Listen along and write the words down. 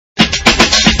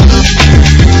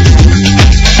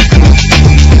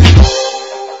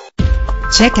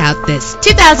Check out this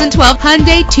 2012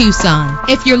 Hyundai Tucson.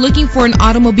 If you're looking for an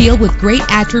automobile with great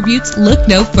attributes, look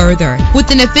no further. With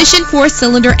an efficient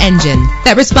 4-cylinder engine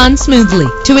that responds smoothly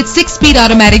to its 6-speed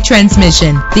automatic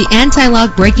transmission, the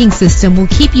anti-lock braking system will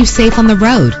keep you safe on the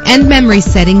road, and memory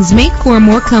settings make for a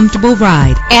more comfortable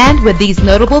ride. And with these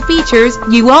notable features,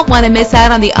 you won't want to miss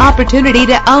out on the opportunity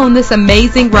to own this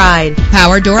amazing ride.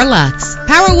 Power door locks,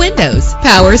 power windows,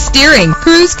 power steering,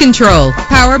 cruise control,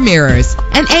 power mirrors,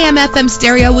 an AM/FM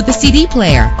stereo with a CD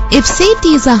player. If safety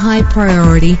is a high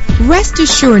priority, rest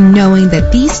assured knowing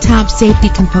that these top safety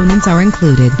components are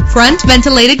included. Front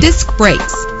ventilated disc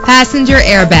brakes, passenger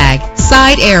airbag,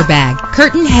 side airbag,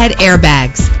 curtain head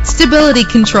airbags, stability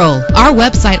control. Our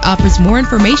website offers more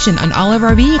information on all of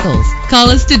our vehicles. Call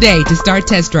us today to start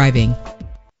test driving.